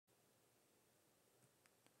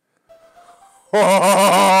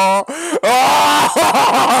Oh,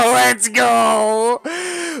 let's go!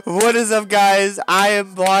 What is up, guys? I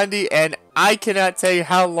am Blondie, and I cannot tell you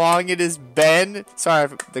how long it has been. Sorry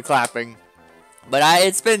for the clapping. But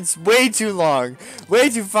it's been way too long. Way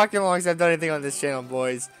too fucking long since I've done anything on this channel,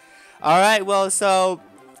 boys. Alright, well, so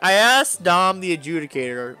I asked Dom, the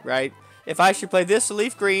adjudicator, right, if I should play this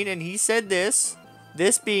Leaf Green, and he said this.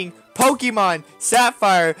 This being Pokemon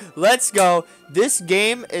Sapphire. Let's go. This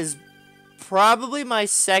game is probably my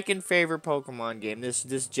second favorite Pokemon game.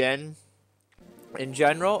 This gen. In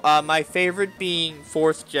general, my favorite being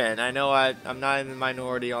 4th gen. I know I'm not in the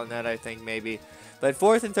minority on that, I think, maybe. But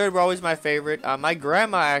 4th and 3rd were always my favorite. My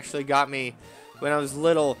grandma actually got me, when I was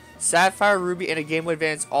little, Sapphire, Ruby, and a Game Boy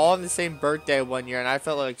Advance all on the same birthday one year. And I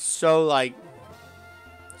felt so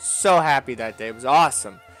happy that day. It was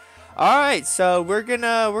awesome. Alright, so we're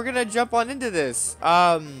gonna jump on into this.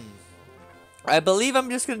 I believe I'm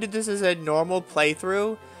just gonna do this as a normal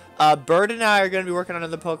playthrough. Bird and I are gonna be working on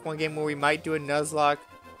another Pokemon game where we might do a Nuzlocke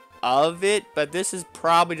of it, but this is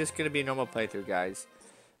probably just gonna be a normal playthrough, guys.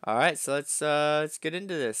 Alright, so let's get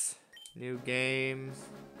into this. New game.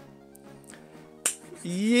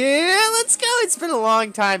 Yeah, let's go! It's been a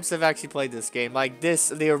long time since I've actually played this game. Like this,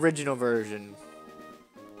 the original version.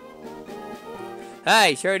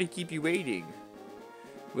 Hi, sorry to keep you waiting.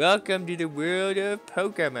 Welcome to the world of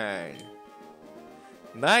Pokemon.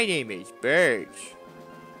 My name is Birch.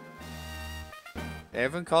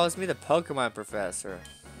 Everyone calls me the Pokemon Professor.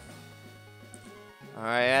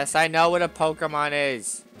 Alright, yes, I know what a Pokemon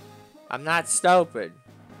is. I'm not stupid.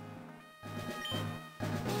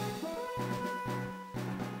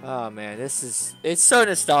 Oh man, it's so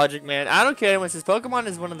nostalgic, man. I don't care anyone says Pokemon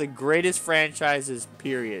is one of the greatest franchises,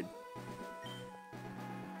 period.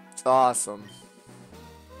 It's awesome.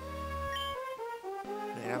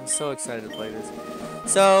 Man, I'm so excited to play this.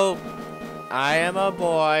 So, I am a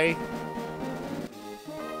boy.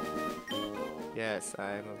 Yes,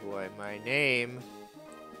 I am a boy. My name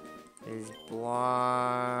is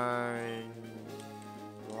Blondie.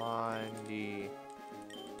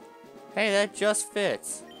 Hey, that just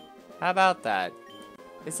fits. How about that?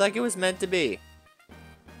 It's like it was meant to be.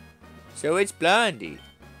 So it's Blondie.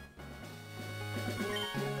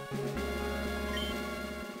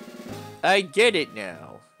 I get it now.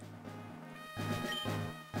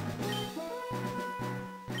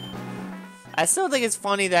 I still think it's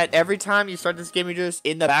funny that every time you start this game, you're just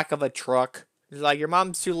in the back of a truck. It's like your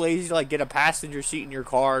mom's too lazy to like get a passenger seat in your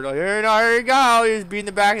car. Like, here you go. You just be in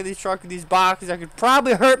the back of this truck with these boxes that could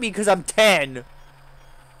probably hurt me because I'm 10.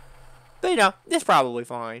 But you know, it's probably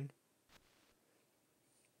fine.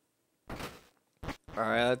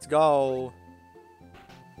 Alright, let's go.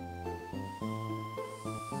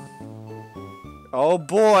 Oh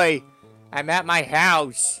boy, I'm at my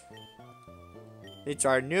house. It's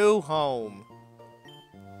our new home.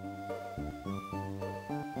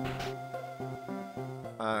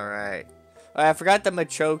 Alright. Oh, I forgot that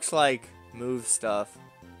Machoke's like move stuff.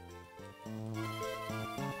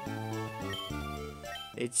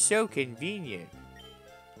 It's so convenient.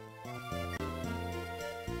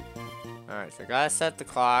 Alright, so I gotta set the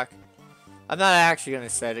clock. I'm not actually gonna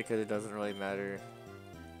set it because it doesn't really matter.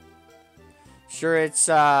 Sure, it's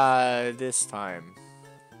this time.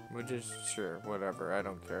 We'll just, sure, whatever, I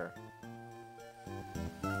don't care.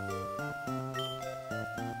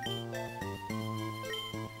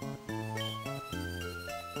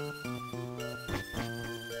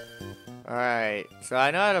 Alright, so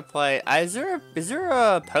I know how to play. Is there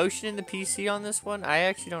a potion in the PC on this one? I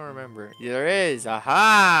actually don't remember. There is.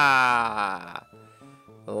 Aha!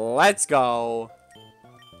 Let's go.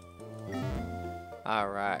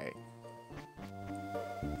 Alright.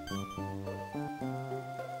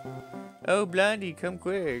 Oh, Blondie, come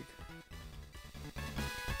quick.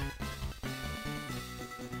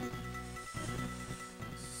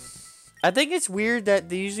 I think it's weird that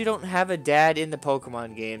they usually don't have a dad in the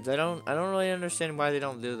Pokemon games. I don't really understand why they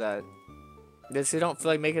don't do that. Guess they don't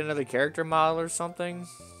feel like making another character model or something.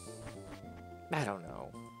 I don't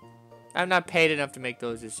know. I'm not paid enough to make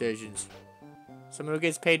those decisions. Someone who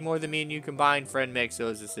gets paid more than me and you combined, friend, makes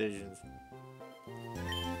those decisions.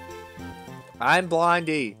 I'm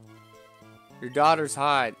Blondie. Your daughter's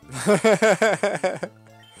hot.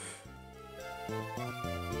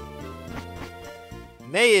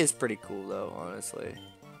 May is pretty cool though, honestly.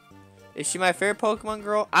 Is she my favorite Pokemon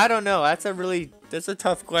girl? I don't know. That's a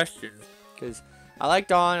tough question. Because I like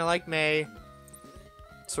Dawn, I like May.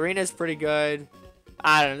 Serena's pretty good.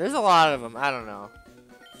 I don't know. There's a lot of them. I don't know.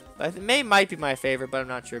 But May might be my favorite, but I'm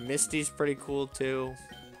not sure. Misty's pretty cool too.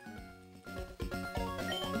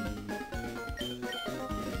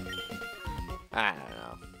 I don't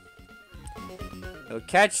know. He'll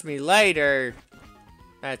catch me later.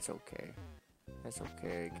 That's okay. That's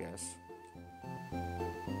okay, I guess.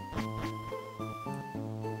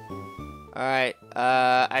 Alright,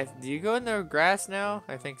 do you go in the grass now?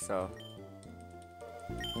 I think so.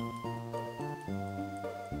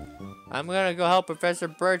 I'm gonna go help Professor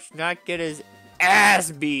Birch not get his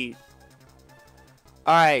ass beat.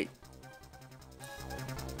 Alright.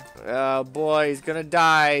 Oh boy, he's gonna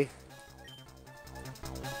die.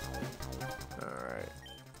 Alright.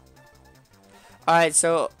 Alright,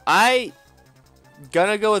 so I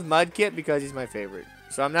gonna go with Mudkip because he's my favorite.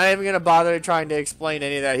 So I'm not even gonna bother trying to explain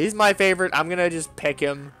any of that. He's my favorite. I'm gonna just pick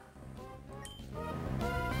him.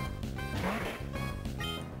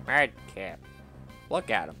 Mudkip. Look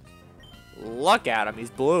at him. Look at him. He's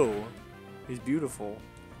blue. He's beautiful.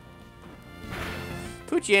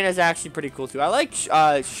 Poochyena is actually pretty cool too. I like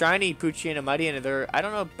shiny Poochyena, Mightyena. They're I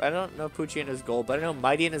don't know Poochyena's gold, but I know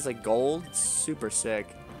Mightyena's like gold. It's super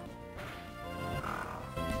sick.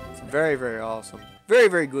 It's very, very awesome. Very,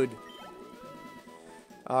 very good.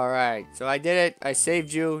 Alright, so I did it. I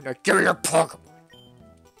saved you. Now give me your Pokemon.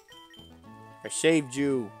 I saved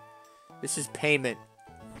you. This is payment.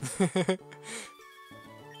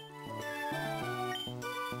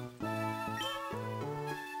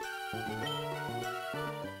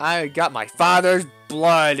 I got my father's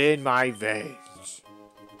blood in my veins.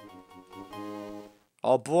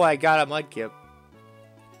 Oh boy, I got a Mudkip.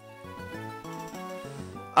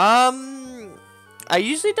 I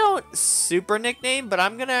usually don't super nickname, but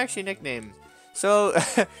I'm gonna actually nickname. So,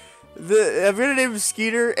 I'm gonna name him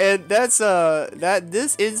Skeeter, and that's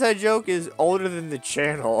this inside joke is older than the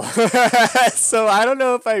channel. So I don't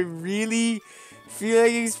know if I really feel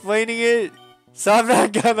like explaining it. So I'm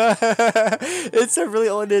not gonna. It's a really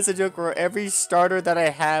old inside joke where every starter that I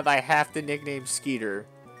have to nickname Skeeter.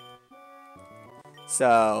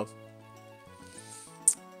 So,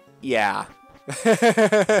 yeah.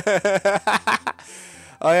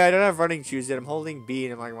 Oh yeah, I don't have running shoes yet. I'm holding B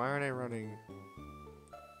and I'm like, why aren't I running?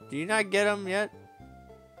 Do you not get them yet?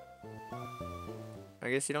 I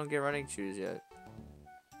guess you don't get running shoes yet.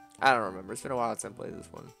 I don't remember. It's been a while since I played this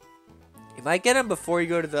one. You might get them before you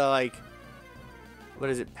go to the, like,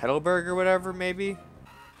 what is it, Petalburg or whatever, maybe?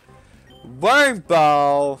 Worm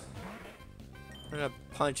ball! I'm gonna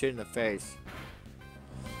punch it in the face.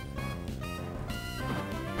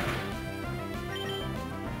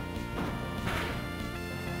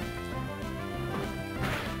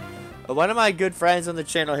 One of my good friends on the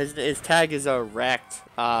channel, his tag is Wrecked.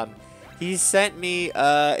 He sent me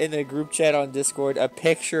in the group chat on Discord a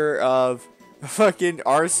picture of fucking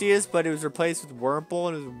Arceus, but it was replaced with Wurmple,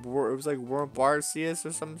 and it was like Wurmple Arceus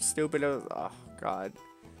or something stupid. Oh god.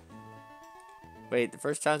 Wait, the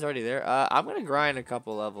first time's already there. I'm gonna grind a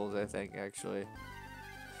couple levels, I think, actually.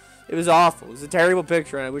 It was awful. It was a terrible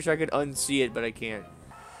picture, and I wish I could unsee it, but I can't.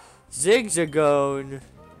 Zigzagoon.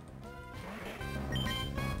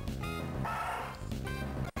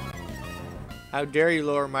 How dare you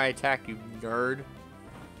lower my attack, you nerd.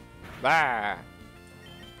 Bah!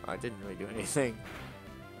 Oh, I didn't really do anything.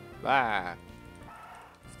 Bah!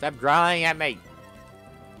 Stop growling at me!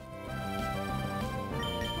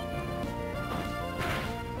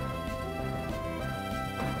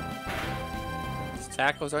 These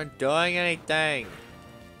tackles aren't doing anything!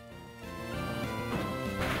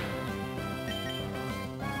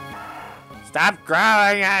 Stop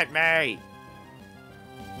growling at me!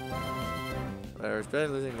 It's better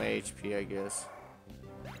than losing my HP, I guess.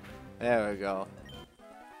 There we go.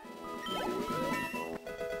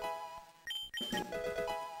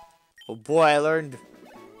 Oh boy, I learned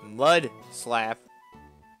Mud Slap.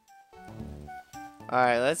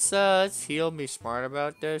 Alright, let's heal, be smart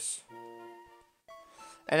about this.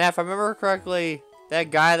 And if I remember correctly, that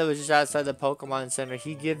guy that was just outside the Pokemon Center,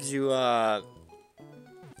 he gives you a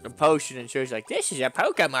potion and shows you like, this is a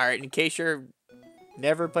Pokemon in case you're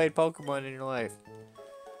never played Pokemon in your life.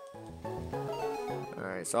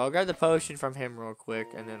 Alright, so I'll grab the potion from him real quick,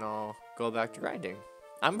 and then I'll go back to grinding.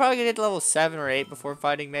 I'm probably gonna get to level 7 or 8 before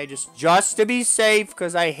fighting May, just to be safe,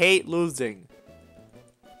 because I hate losing.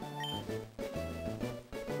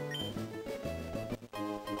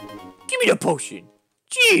 Give me the potion!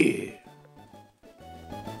 Gee!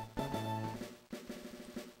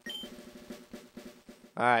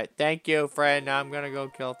 Alright, thank you, friend. Now I'm gonna go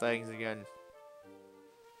kill things again.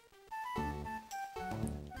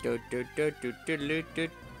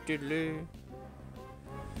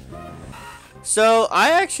 So I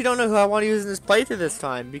actually don't know who I want to use in this playthrough this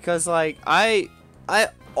time, because like I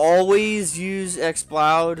always use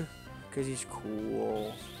Exploud because he's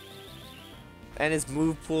cool, And his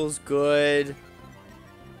move pool's good.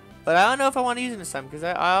 But I don't know if I want to use him this time, because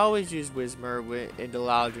I always use Whismur into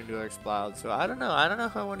Loudon to Explode. So I don't know. I don't know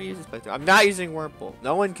if I want to use this playthrough. I'm not using Wurmple.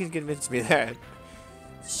 No one can convince me that.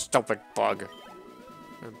 Stupid bug.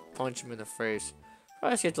 I'm gonna punch him in the face.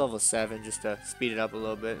 Probably just get to level 7 just to speed it up a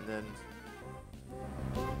little bit, and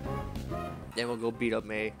then we'll go beat up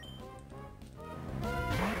May.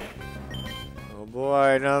 Oh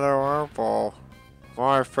boy, another Wurmple.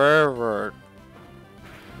 My favorite.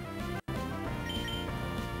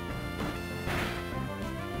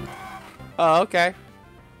 Oh, okay.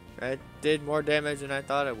 That did more damage than I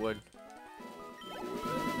thought it would.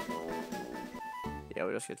 Yeah,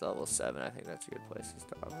 we'll just get to level 7. I think that's a good place to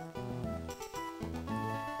stop.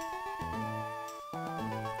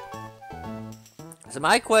 So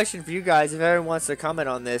my question for you guys, if anyone wants to comment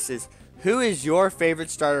on this, is who is your favorite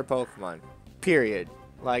starter Pokemon? Period.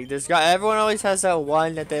 Like, everyone always has that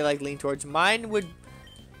one that they like lean towards. Mine would...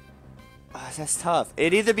 Oh, that's tough.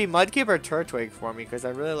 It'd either be Mudkip or Turtwig for me, because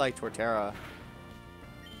I really like Torterra.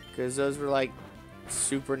 Because those were, like,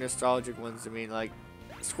 super nostalgic ones to me. Like,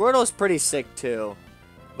 Squirtle's pretty sick, too.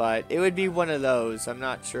 But it would be one of those. I'm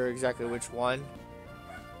not sure exactly which one.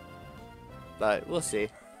 But we'll see.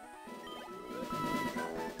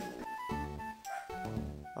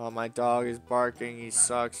 Oh, my dog is barking. He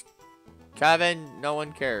sucks. Kevin, no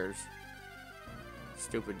one cares.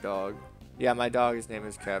 Stupid dog. Yeah, my dog's name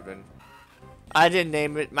is Kevin. I didn't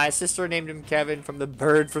name it. My sister named him Kevin from the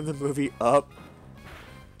bird from the movie Up.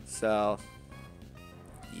 So,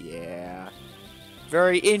 yeah.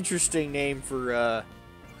 Very interesting name for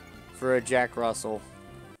a Jack Russell.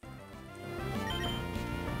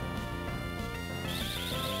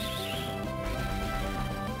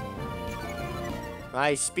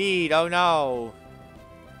 My speed, oh no.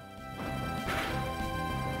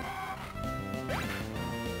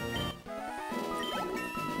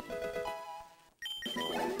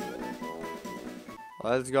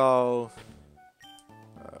 Let's go.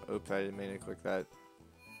 Oops, I didn't mean to click that.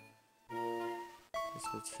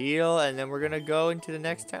 Let's heal, and then we're gonna go into the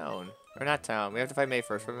next town. Or not town, we have to fight May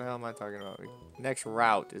first. What the hell am I talking about? Next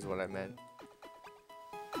route is what I meant.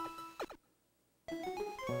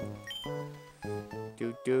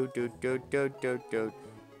 Do do do do do do do.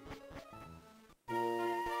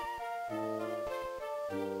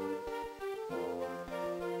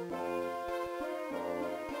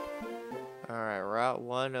 Alright, Route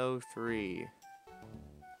 103.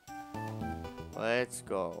 Let's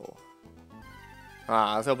go.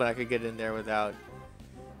 Ah, I was hoping I could get in there without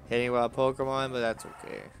hitting wild Pokemon, but that's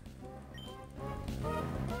okay.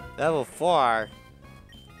 Level 4.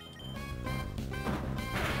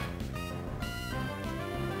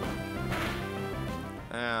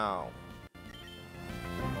 Ow.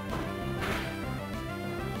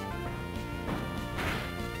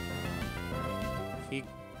 He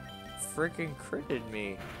freaking critted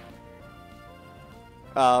me.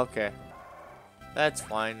 Oh, okay. That's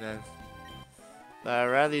fine then. But I'd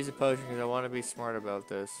rather use a potion because I want to be smart about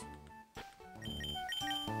this.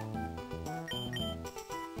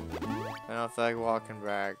 I don't feel like walking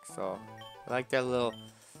back, so I like that little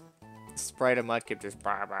sprite of Mudkip just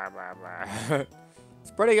bah bah bah bah.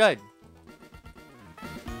 It's pretty good.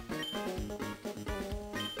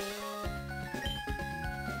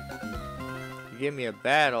 You give me a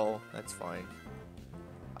battle, that's fine.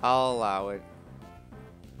 I'll allow it.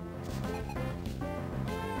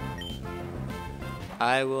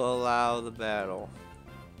 I will allow the battle.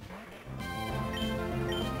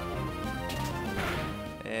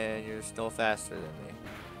 And you're still faster than me.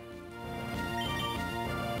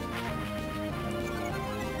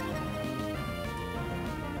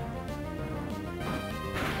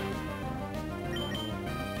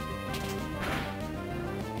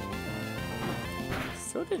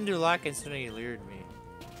 Still didn't do a lot considering he lured me.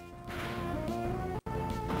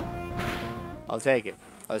 I'll take it.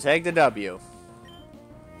 I'll take the W.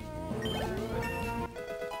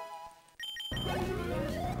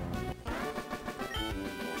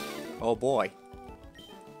 Oh boy.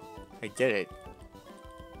 I did it.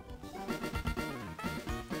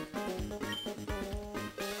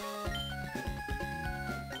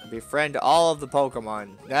 Befriend all of the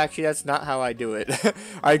Pokemon. Actually, that's not how I do it.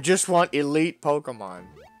 I just want elite Pokemon.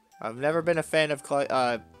 I've never been a fan of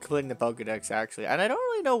completing the Pokedex, actually. And I don't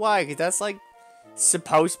really know why, because that's, like,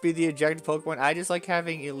 supposed to be the objective Pokemon. I just like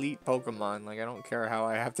having elite Pokemon. Like, I don't care how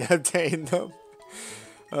I have to obtain them.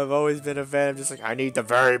 I've always been a fan of just like, I need the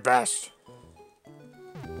very best.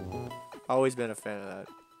 Always been a fan of that.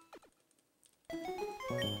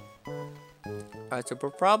 Alright, so we're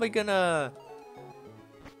probably gonna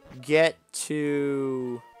get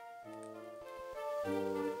to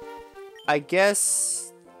I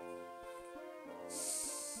guess...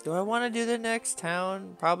 Do I want to do the next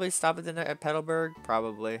town? Probably stop at at Petalburg?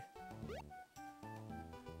 Probably.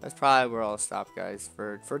 That's probably where I'll stop, guys,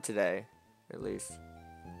 for today, at least.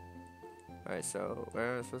 Alright, so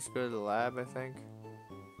where am I supposed to go to the lab, I think?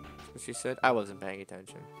 That's what she said? I wasn't paying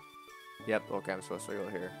attention. Yep, okay, I'm supposed to go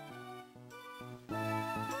here.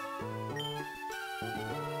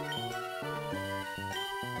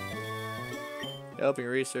 Helping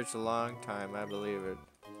research a long time, I believe it.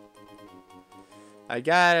 I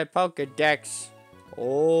got a Pokedex.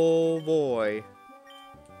 Oh boy.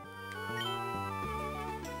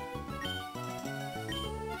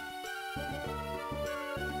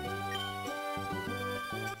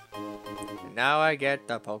 And now I get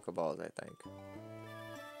the Pokeballs, I think.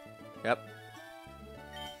 Yep.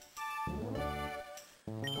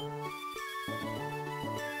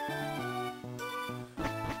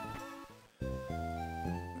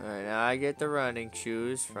 Alright, now I get the running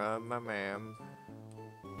shoes from my ma'am.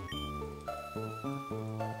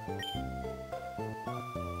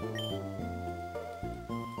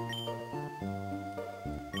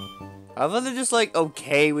 I love they're just like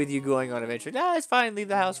okay with you going on adventure. Nah, it's fine, leave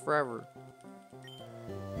the house forever.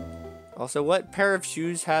 Also, what pair of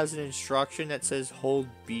shoes has an instruction that says hold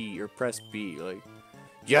B or press B? Like,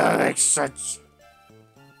 yeah, that makes sense.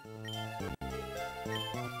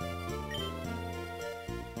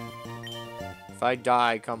 If I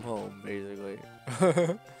die, come home, basically.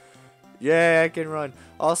 Yeah, I can run.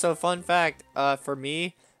 Also, fun fact, for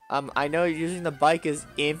me, I know using the bike is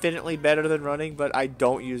infinitely better than running, but I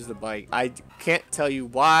don't use the bike. I can't tell you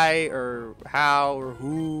why or how or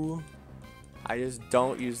who. I just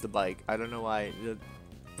don't use the bike. I don't know why. The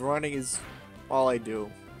running is all I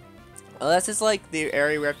do. Unless it's like the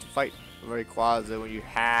area where you have to fight Rayquaza when you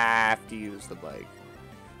have to use the bike.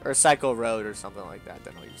 Or Cycle Road or something like that,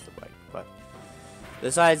 then I'll use the bike. But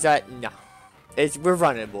besides that, no. We're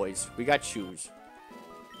running, boys. We got shoes.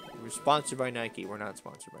 We're sponsored by Nike. We're not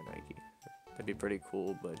sponsored by Nike. That'd be pretty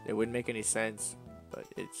cool, but it wouldn't make any sense. But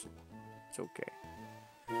it's okay.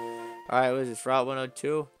 Alright, what is this? Route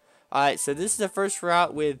 102? Alright, so this is the first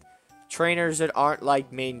route with trainers that aren't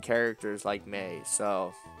like main characters like May.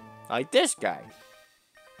 So, like this guy.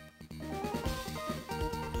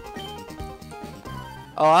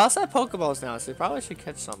 Oh, I also have Pokeballs now, so I probably should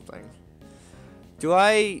catch something. Do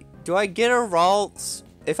I get a Ralts?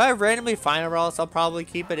 If I randomly find a Ralts, I'll probably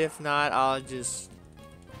keep it. If not, I'll just...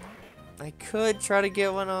 I could try to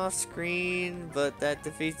get one off screen, but that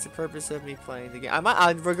defeats the purpose of me playing the game.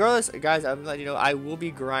 Regardless, guys, I'm letting you know, I will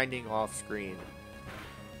be grinding off screen.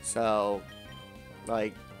 So,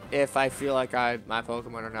 like, if I feel like my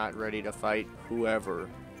Pokemon are not ready to fight whoever.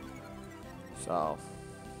 So,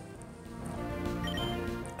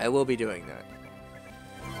 I will be doing that.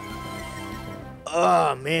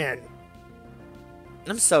 Oh, man.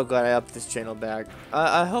 I'm so glad I upped this channel back.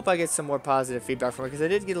 I hope I get some more positive feedback from it, because I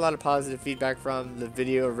did get a lot of positive feedback from the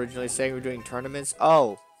video originally saying we're doing tournaments.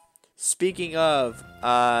 Oh, speaking of,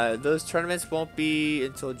 those tournaments won't be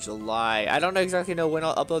until July. I don't exactly know when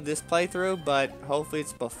I'll upload this playthrough, but hopefully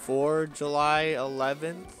it's before July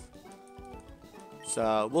 11th.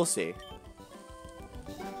 So, we'll see.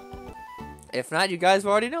 If not, you guys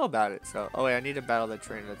will already know about it. So, oh wait, I need to battle that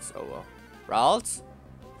trainer. That's, oh well. Ralts?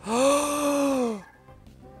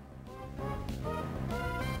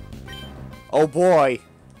 Oh boy.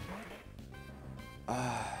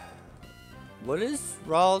 What is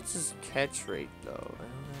Ralts' catch rate though? I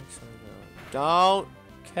don't actually know. Don't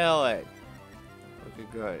kill it. Okay,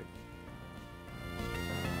 good.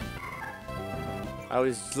 I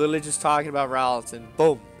was literally just talking about Ralts and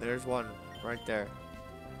boom, there's one right there.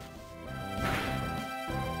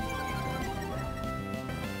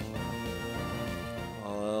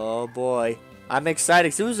 Oh boy. I'm excited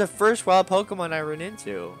because it was the first wild Pokemon I ran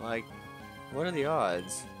into. Like, what are the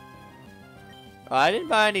odds? Oh, I didn't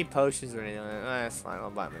buy any potions or anything. That's fine.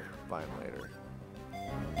 I'll buy them later.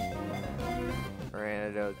 Or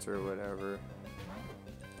antidotes or whatever.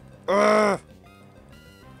 Ugh!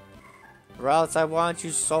 Ralts, I want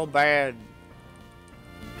you so bad.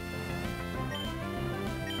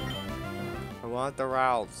 I want the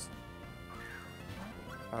Ralts.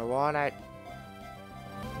 I want it.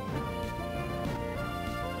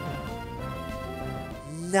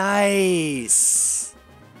 Nice.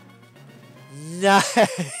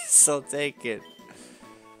 Nice. I'll take it.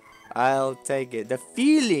 I'll take it. The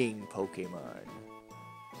feeling Pokemon.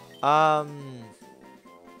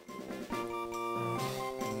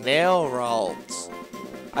 Male Ralts.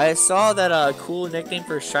 I saw that cool nickname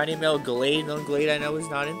for shiny male Glade. No Glade I know is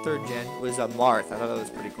not in 3rd gen. Was a Marth. I thought that was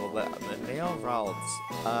pretty cool. But the male Ralts.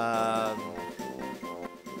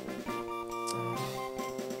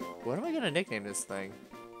 What am I gonna nickname this thing?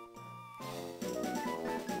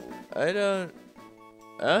 I don't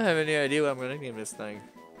have any idea what I'm gonna nickname this thing.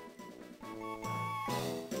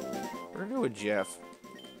 We're gonna go with Jeff.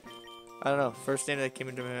 I don't know. First name that came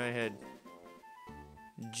into my head.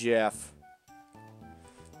 Jeff.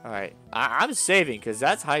 Alright. I'm saving because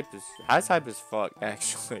that's hype as fuck,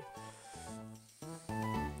 actually.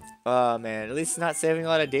 Oh man, at least it's not saving a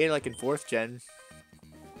lot of data like in 4th gen.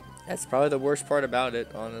 That's probably the worst part about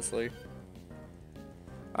it, honestly.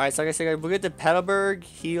 Alright, so like I said, we'll get to Petalburg,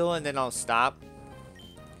 heal, and then I'll stop.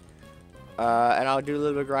 And I'll do a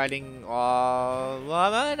little bit of grinding. Well, I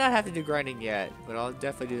might not have to do grinding yet, but I'll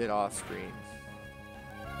definitely do that off screen.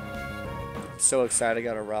 I'm so excited I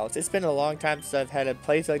got a Ralts. It's been a long time since I've had a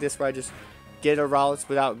playthrough like this where I just get a Ralts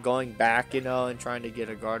without going back, you know, and trying to get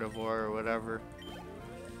a Gardevoir or whatever.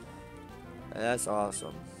 And that's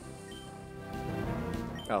awesome.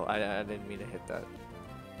 Oh, I didn't mean to hit that.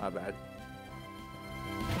 My bad.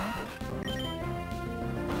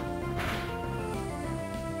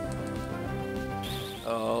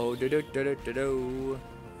 Oh, do.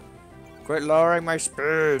 Quit lowering my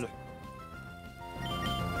speed.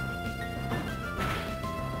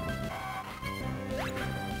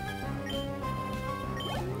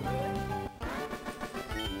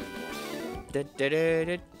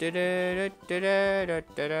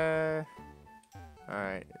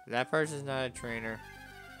 Alright, that person's not a trainer.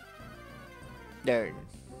 There.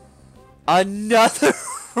 Another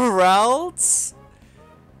Ralts?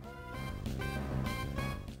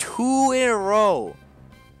 2 in a row.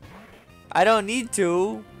 I don't need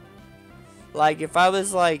to. Like, if I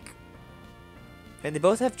was like... And they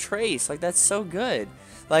both have Trace. Like, that's so good.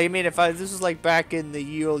 Like, I mean, if this was like back in the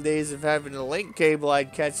ye old days of having a link cable,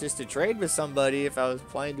 I'd catch just to trade with somebody if I was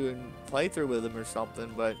doing playthrough with them or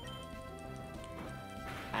something, but...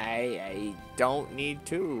 I don't need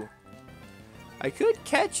to. I could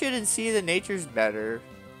catch it and see the nature's better.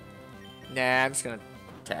 Nah, I'm just gonna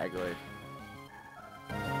tag it.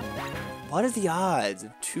 What are the odds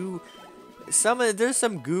of 2? There's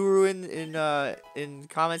some guru in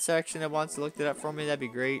comment section that wants to look it up for me. That'd be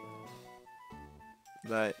great.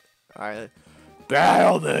 But alright,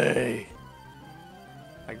 battle me.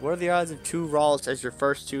 Like, what are the odds of 2 Ralts as your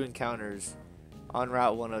first 2 encounters on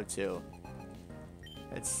Route 102?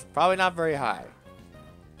 It's probably not very high.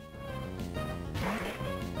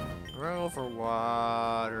 We're gonna go for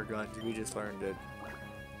water gun because we just learned it.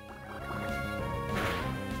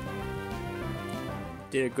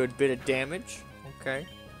 Did a good bit of damage. Okay.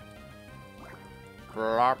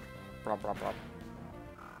 Blop, blop, blop, blop.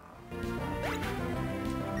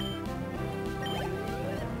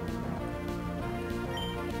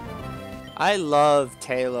 I love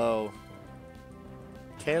Talo.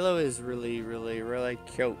 Talo is really, really, really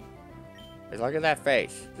cute. Just look at that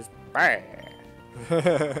face. Just bang.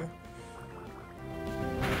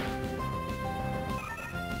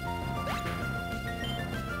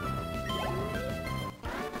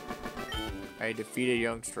 I defeated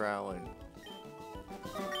youngster Allen.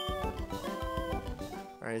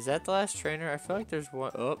 Alright, is that the last trainer? I feel like there's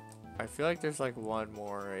one. Oh, I feel like there's like one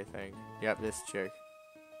more, I think. Yep, this chick.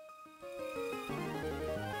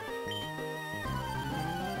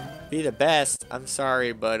 Be the best. I'm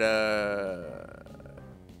sorry, but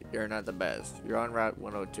you're not the best. You're on Route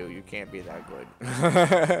 102. You can't be that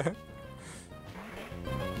good.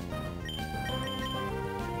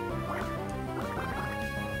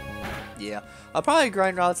 Yeah, I'll probably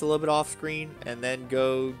grind routes a little bit off screen and then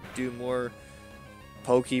go do more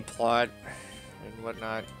pokey plot and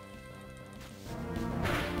whatnot.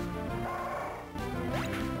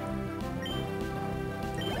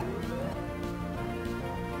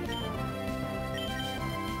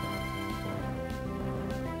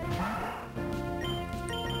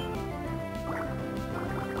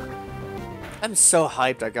 I'm so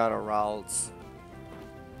hyped I got a Ralts.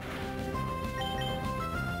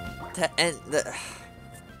 That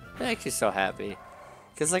makes me so happy.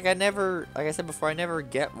 Because, like, like I said before, I never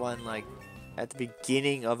get one, like, at the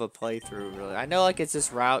beginning of a playthrough, really. I know, like, it's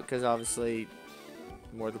this route, because obviously,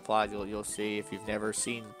 more of the plot you'll see if you've never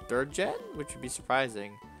seen 3rd gen, which would be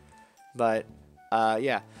surprising. But,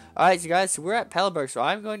 yeah. Alright, so guys, so we're at Petalburg, so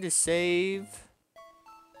I'm going to save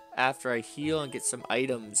after I heal and get some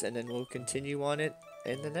items, and then we'll continue on it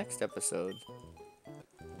in the next episode.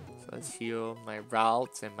 So let's heal my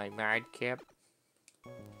Ralts and my Madcap.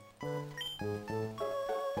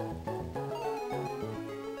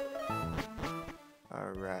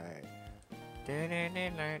 Alright.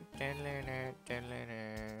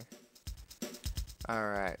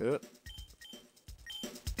 Alright. Oop.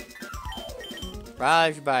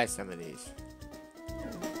 Probably should buy some of these.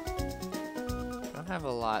 I don't have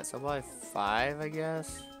a lot, so I'll buy 5, I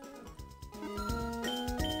guess.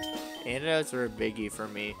 Antidotes are a biggie for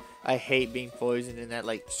me. I hate being poisoned in that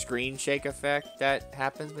like screen shake effect that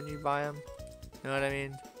happens when you buy them. You know what I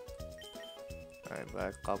mean? Alright, buy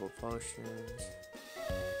a couple potions.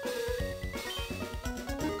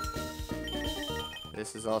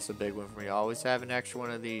 This is also a big one for me. Always have an extra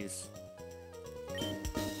one of these. Alright,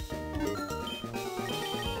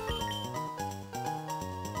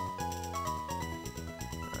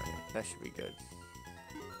 that should be good.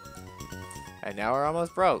 And now we're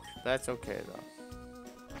almost broke. That's okay though.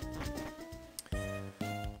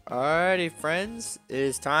 Alrighty, friends. It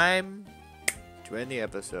is time to end the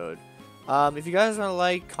episode. If you guys want to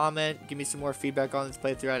like, comment, give me some more feedback on this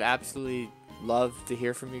playthrough, I'd absolutely love to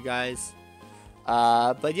hear from you guys.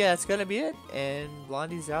 But yeah, that's gonna be it. And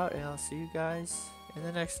Blondie's out, and I'll see you guys in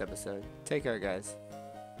the next episode. Take care, guys.